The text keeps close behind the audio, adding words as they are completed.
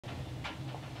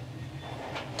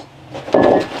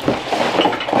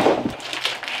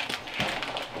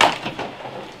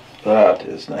That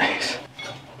is nice.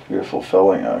 Beautiful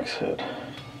felling axe head.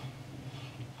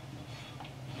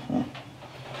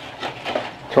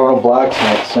 Total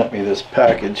Blacksmith sent me this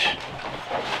package.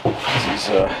 He's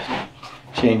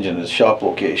changing his shop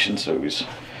location, so he's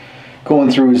going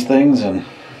through his things and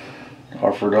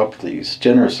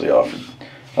generously offered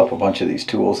up a bunch of these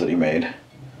tools that he made.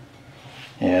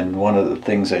 And one of the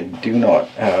things I do not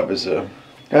have is I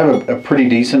have a pretty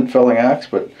decent felling axe,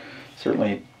 but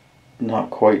certainly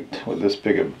not quite with this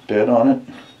big a bit on it.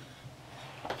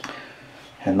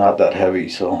 And not that heavy,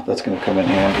 so that's going to come in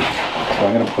handy. So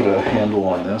I'm going to put a handle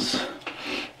on this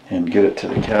and get it to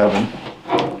the cabin.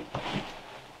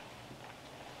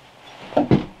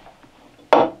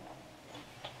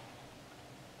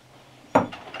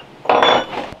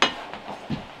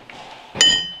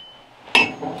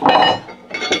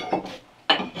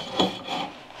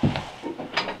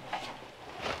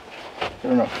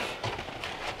 Fair enough.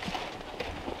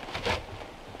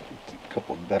 A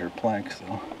couple of better planks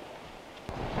though.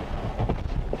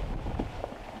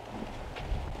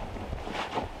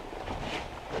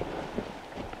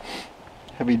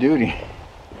 Heavy duty.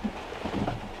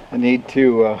 I need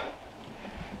to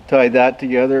tie that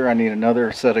together. I need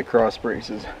another set of cross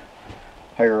braces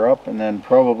higher up, and then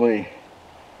probably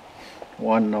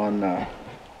one on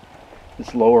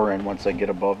this lower end once I get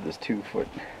above this 2-foot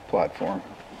platform.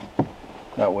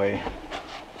 That way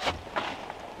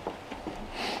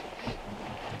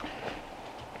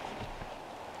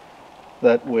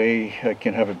I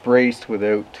can have it braced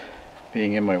without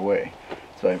being in my way.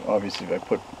 So obviously if I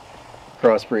put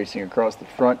cross bracing across the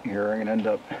front here, I'm going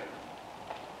to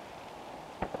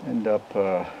end up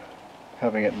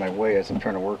having it in my way as I'm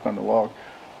trying to work on the log.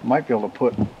 I might be able to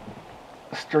put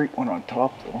a straight one on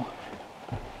top though.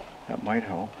 That might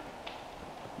help.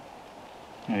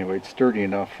 Anyway, it's sturdy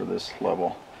enough for this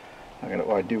level.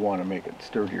 I do want to make it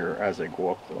sturdier as I go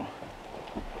up though.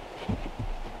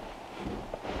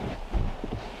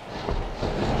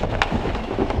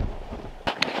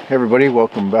 Hey everybody,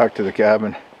 welcome back to the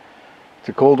cabin. It's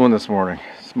a cold one this morning.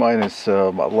 It's minus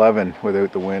 11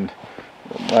 without the wind,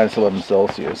 minus 11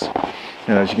 Celsius.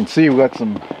 And as you can see, we've got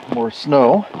some more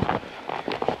snow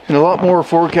and a lot more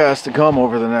forecast to come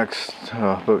over the next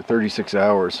about 36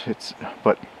 hours.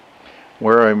 But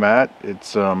where I'm at,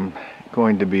 it's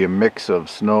going to be a mix of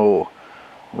snow,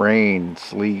 rain,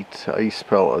 sleet, ice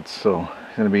pellets. So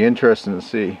it's going to be interesting to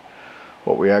see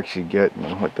what we actually get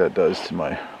and what that does to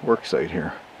my work site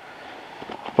here.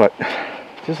 But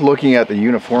just looking at the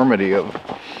uniformity of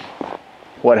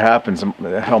what happens,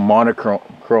 how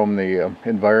monochrome the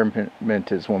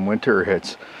environment is when winter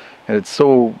hits, and it's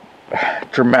so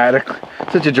dramatic,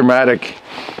 such a dramatic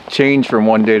change from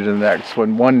one day to the next.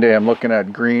 When one day I'm looking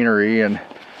at greenery and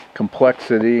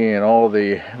complexity and all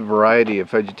the variety of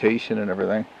vegetation and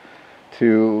everything,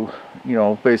 to, you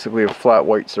know, basically a flat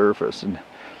white surface. And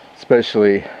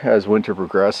especially as winter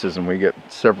progresses and we get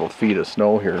several feet of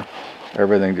snow here,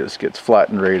 everything just gets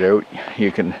flattened right out.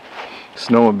 You can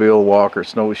snowmobile, walk, or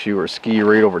snowshoe, or ski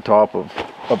right over top of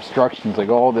obstructions like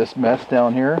all this mess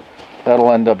down here.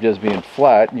 That'll end up just being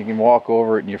flat, and you can walk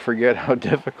over it and you forget how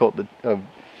difficult the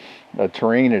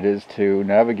terrain it is to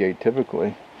navigate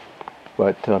typically.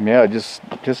 But yeah, it just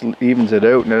evens it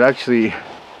out, and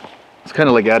it's kind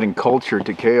of like adding culture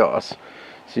to chaos.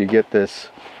 So you get this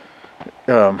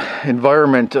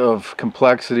environment of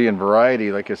complexity and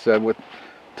variety, like I said, with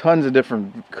tons of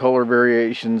different color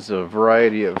variations, a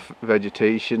variety of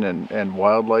vegetation and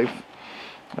wildlife.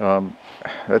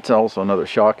 That's also another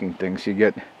shocking thing. So you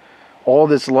get all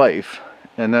this life,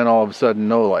 and then all of a sudden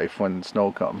no life when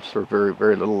snow comes, or very,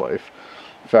 very little life.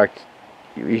 In fact,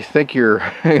 you think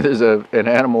there's an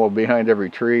animal behind every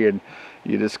tree, and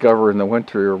you discover in the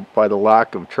winter by the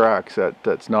lack of tracks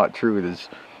that's not true. There's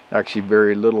actually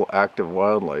very little active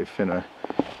wildlife in a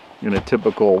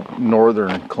typical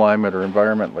northern climate or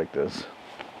environment like this.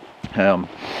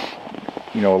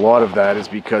 You know, a lot of that is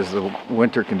because the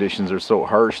winter conditions are so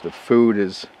harsh, the food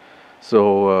is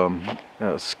so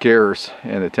scarce,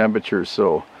 and the temperature is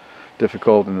so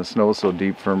difficult, and the snow so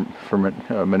deep for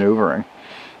maneuvering,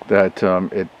 that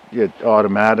it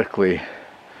automatically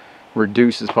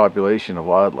reduces population of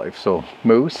wildlife. So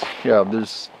moose, yeah,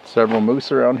 there's several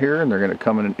moose around here, and they're going to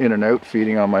come in and out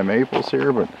feeding on my maples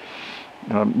here, but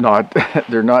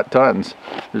they're not tons.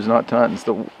 There's not tons.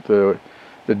 The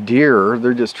deer,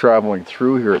 they're just traveling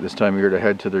through here at this time of year to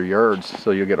head to their yards.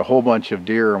 So you'll get a whole bunch of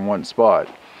deer in one spot,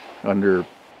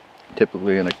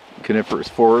 typically in a coniferous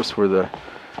forest where the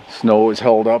snow is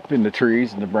held up in the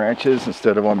trees and the branches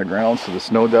instead of on the ground, so the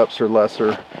snow depths are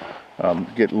lesser.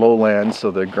 Get lowlands, so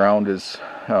the ground is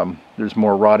there's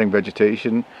more rotting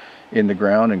vegetation, in the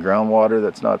ground and groundwater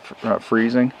that's not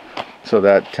freezing. So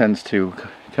that tends to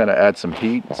kind of add some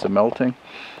heat, some melting.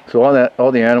 So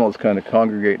all the animals kind of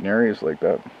congregate in areas like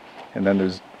that. And then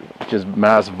there's just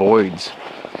mass voids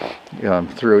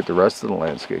throughout the rest of the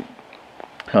landscape.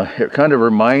 It kind of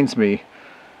reminds me,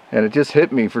 and it just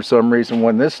hit me for some reason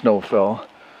when this snow fell,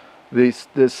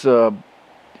 this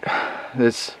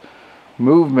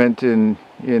movement in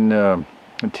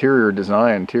interior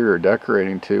design, interior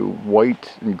decorating to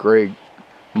white and gray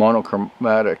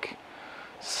monochromatic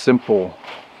simple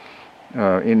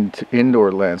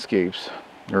indoor landscapes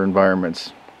or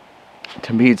environments.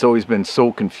 To me, it's always been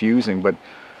so confusing, but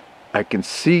I can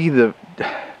see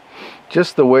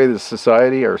just the way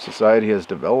our society has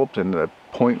developed, and the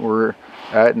point we're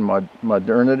at in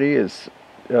modernity is,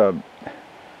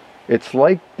 it's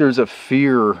like there's a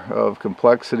fear of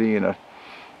complexity and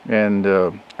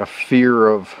a fear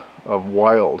of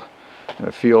wild, and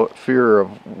a fear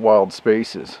of wild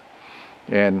spaces.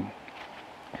 And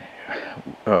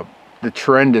the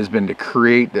trend has been to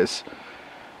create this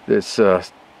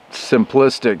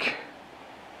simplistic,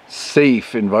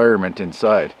 safe environment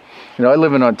inside. You know, I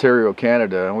live in Ontario,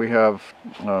 Canada, and we have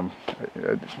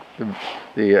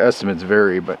the estimates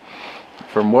vary, but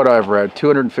from what I've read,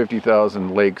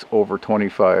 250,000 lakes over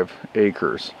 25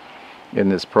 acres in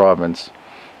this province,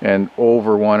 and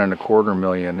over 1.25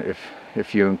 million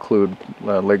if you include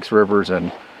lakes, rivers,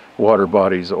 and water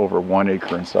bodies over 1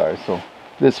 acre in size. So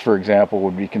this, for example,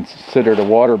 would be considered a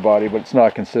water body, but it's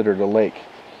not considered a lake.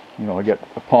 You know, I get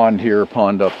a pond here, a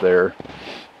pond up there,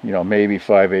 you know, maybe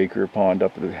 5-acre pond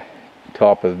up at the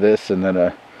top of this, and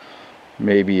then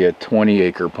maybe a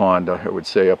 20-acre pond, I would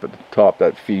say, up at the top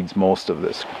that feeds most of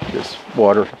this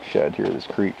watershed here, this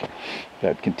creek,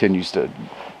 that continues to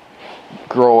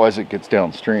grow as it gets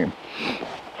downstream.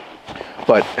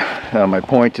 But my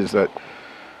point is that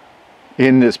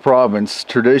in this province,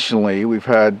 traditionally, we've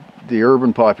had the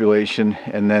urban population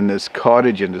and then this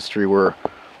cottage industry where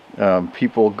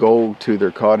people go to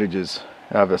their cottages,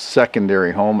 have a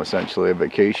secondary home, essentially a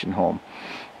vacation home,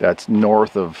 that's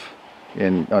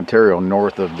in Ontario,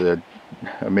 north of the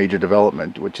major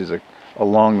development, which is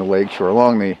along the lakeshore,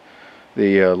 along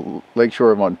the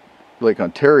lakeshore of Lake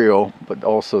Ontario, but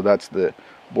also that's the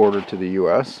border to the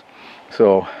U.S.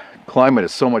 So climate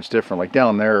is so much different. Like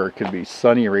down there, it could be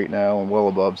sunny right now and well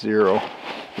above zero,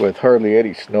 with hardly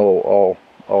any snow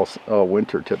all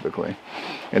winter typically.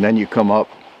 And then you come up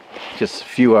just a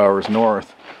few hours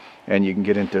north, and you can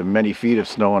get into many feet of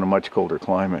snow in a much colder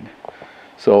climate.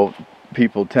 So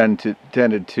people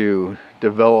tended to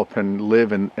develop and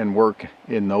live and work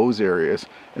in those areas,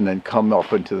 and then come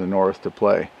up into the north to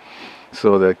play.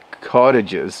 So the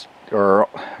cottages are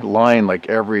lined like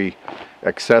every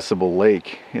accessible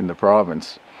lake in the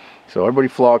province. So everybody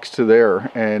flocks to there.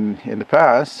 And in the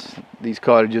past, these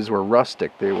cottages were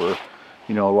rustic. They were,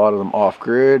 you know, a lot of them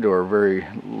off-grid or very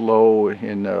low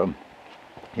in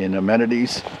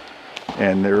amenities.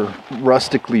 And they're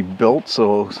rustically built,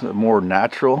 so more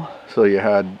natural. So you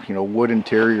had, you know, wood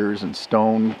interiors and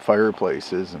stone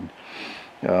fireplaces,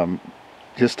 and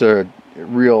just a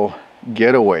real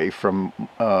getaway from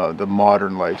the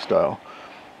modern lifestyle.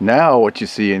 Now what you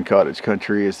see in cottage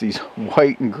country is these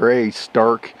white and gray,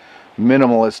 stark,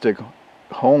 minimalistic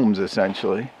homes,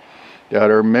 essentially, that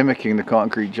are mimicking the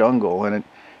concrete jungle. And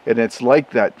it's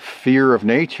like that fear of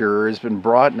nature has been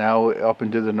brought now up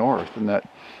into the north, and that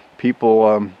people,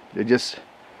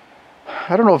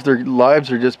 I don't know if their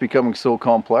lives are just becoming so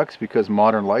complex because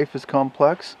modern life is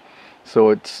complex.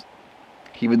 So it's,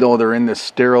 even though they're in this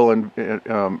sterile and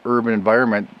urban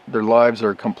environment, their lives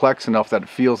are complex enough that it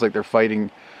feels like they're fighting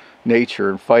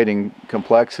nature and fighting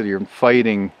complexity and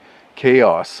fighting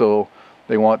chaos. So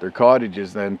they want their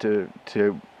cottages then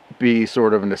to be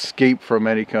sort of an escape from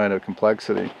any kind of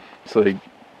complexity. So they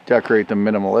decorate them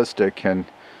minimalistic and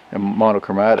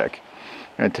monochromatic.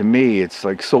 And to me, it's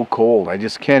like so cold. I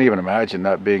just can't even imagine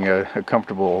that being a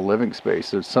comfortable living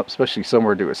space. There's especially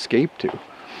somewhere to escape to.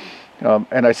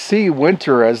 And I see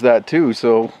winter as that too.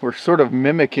 So we're sort of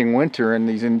mimicking winter in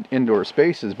these indoor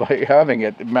spaces by having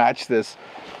it match this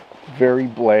very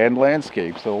bland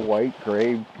landscape. So white,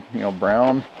 gray, you know,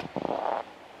 brown,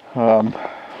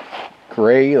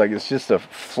 gray. Like it's just a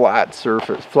flat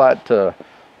surface, flat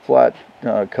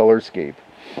colorscape.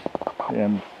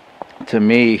 And to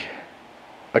me,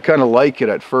 I kind of like it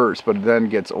at first, but it then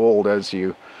gets old as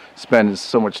you spend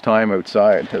so much time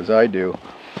outside, as I do.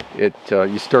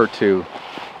 You start to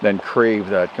then crave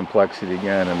that complexity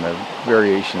again, and the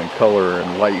variation in color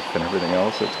and life and everything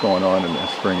else that's going on in the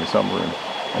spring and summer,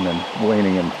 and then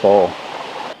waning in fall.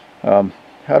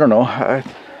 I don't know.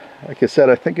 Like I said,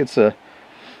 I think it's a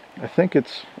I think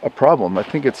it's a problem. I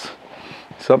think it's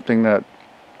something that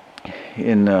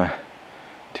in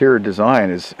interior design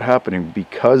is happening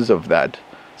because of that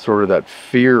sort of that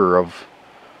fear of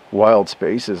wild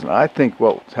spaces. And I think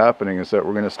what's happening is that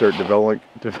we're going to start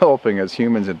developing as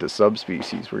humans into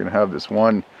subspecies. We're going to have this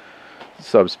one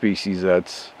subspecies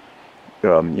that's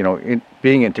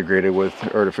being integrated with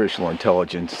artificial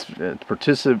intelligence,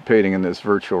 participating in this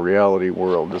virtual reality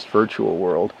world, this virtual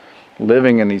world,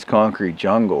 living in these concrete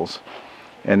jungles,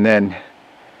 and then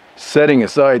setting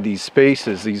aside these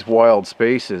spaces, these wild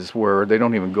spaces where they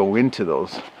don't even go into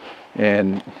those,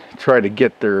 and try to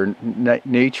get their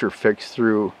nature fix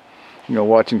through,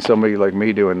 watching somebody like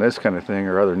me doing this kind of thing,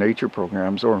 or other nature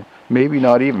programs, or maybe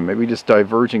not even, maybe just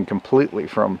diverging completely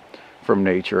from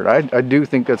nature. And I do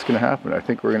think that's going to happen. I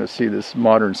think we're going to see this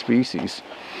modern species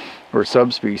or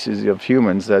subspecies of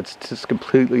humans that's just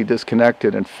completely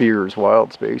disconnected and fears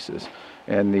wild spaces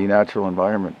and the natural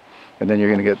environment. And then you're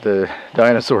going to get the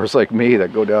dinosaurs like me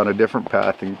that go down a different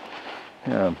path and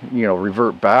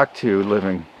revert back to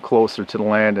living closer to the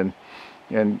land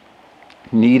and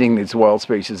needing these wild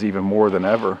spaces even more than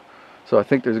ever. So I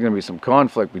think there's going to be some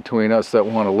conflict between us that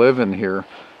want to live in here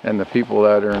and the people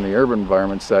that are in the urban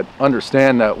environments that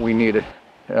understand that we need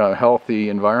a healthy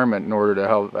environment in order to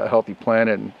have a healthy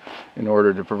planet, and in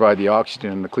order to provide the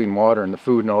oxygen and the clean water and the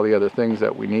food and all the other things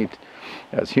that we need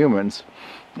as humans.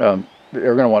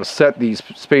 They're going to want to set these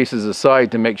spaces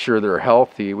aside to make sure they're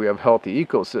healthy. We have healthy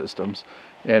ecosystems,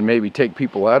 and maybe take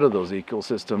people out of those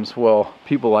ecosystems. Well,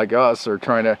 people like us are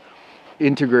trying to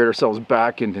integrate ourselves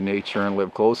back into nature and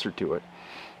live closer to it,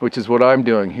 which is what I'm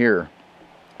doing here.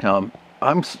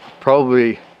 I'm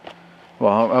probably,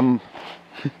 well, I'm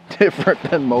different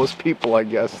than most people, I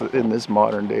guess, in this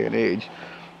modern day and age.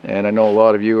 And I know a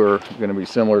lot of you are going to be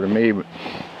similar to me,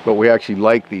 but we actually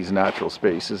like these natural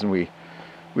spaces, and we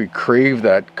crave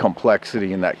that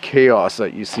complexity and that chaos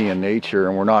that you see in nature,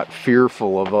 and we're not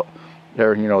fearful of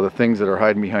the things that are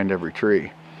hiding behind every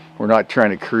tree. We're not trying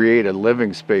to create a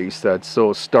living space that's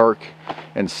so stark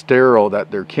and sterile that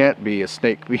there can't be a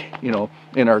snake,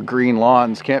 in our green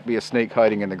lawns, can't be a snake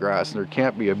hiding in the grass, and there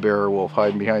can't be a bear or wolf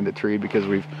hiding behind the tree, because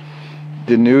we've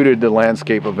denuded the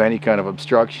landscape of any kind of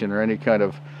obstruction or any kind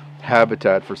of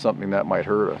habitat for something that might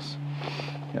hurt us.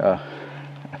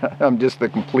 I'm just the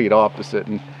complete opposite,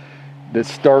 and this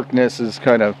starkness is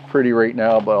kind of pretty right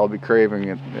now, but I'll be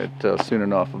craving it soon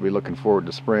enough. I'll be looking forward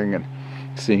to spring and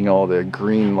seeing all the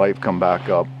green life come back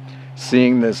up,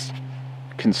 seeing this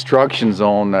construction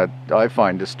zone that I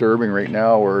find disturbing right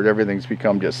now, where everything's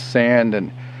become just sand, and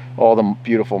all the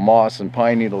beautiful moss and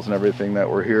pine needles and everything that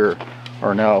were here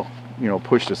are now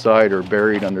pushed aside or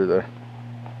buried under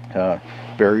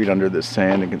this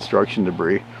sand and construction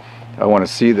debris. I want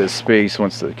to see this space,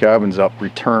 once the cabin's up,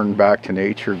 return back to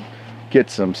nature, get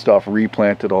some stuff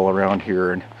replanted all around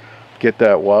here, and get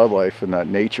that wildlife and that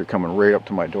nature coming right up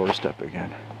to my doorstep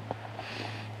again.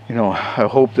 I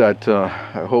hope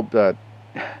that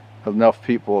enough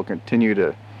people continue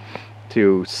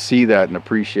to see that and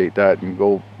appreciate that, and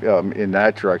go in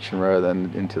that direction rather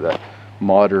than into that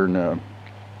modern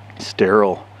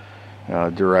sterile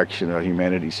direction that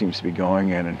humanity seems to be going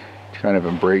in, and kind of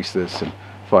embrace this and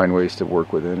find ways to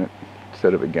work within it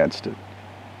instead of against it.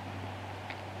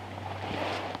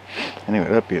 Anyway,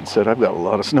 that being said, I've got a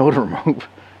lot of snow to remove.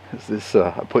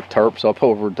 I put tarps up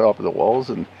over top of the walls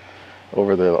and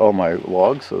over all my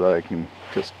logs, so that I can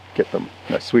just get them,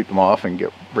 sweep them off and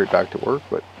get right back to work.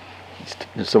 But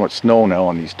there's so much snow now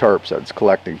on these tarps that it's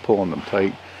collecting, pulling them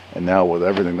tight. And now with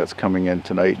everything that's coming in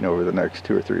tonight and over the next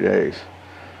 2 or 3 days,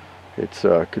 it's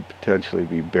could potentially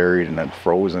be buried and then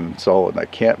frozen solid, and I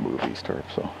can't move these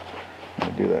tarps, so I'm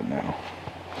going to do that now.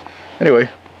 Anyway,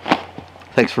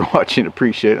 thanks for watching.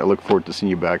 Appreciate it. I look forward to seeing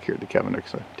you back here at the cabin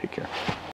next time. Take care.